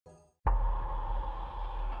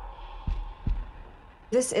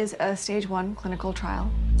This is a stage 1 clinical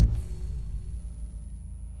trial.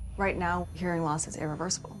 Right now, hearing loss is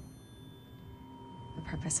irreversible. The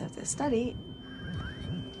purpose of this study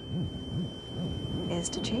is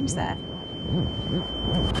to change that.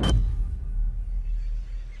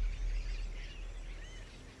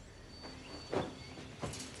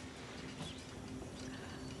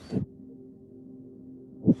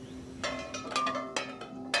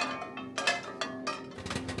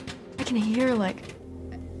 I can hear, like,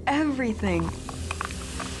 everything.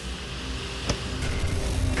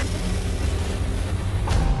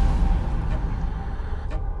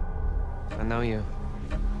 I know you.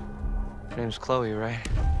 Your name's Chloe, right?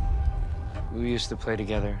 We used to play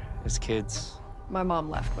together as kids. My mom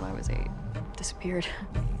left when I was 8. Disappeared.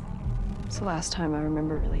 It's the last time I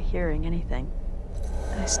remember really hearing anything.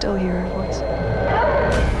 And I still hear her voice.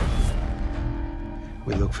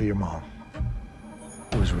 We looked for your mom.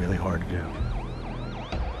 It was really hard to do.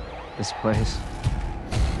 This place,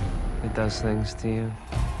 it does things to you.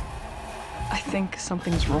 I think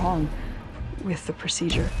something's wrong with the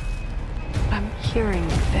procedure. I'm hearing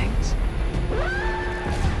things.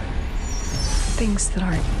 Things that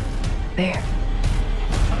aren't there.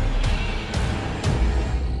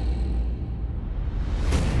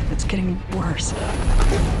 It's getting worse.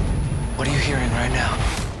 What are you hearing right now?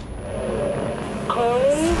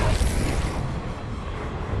 Chloe?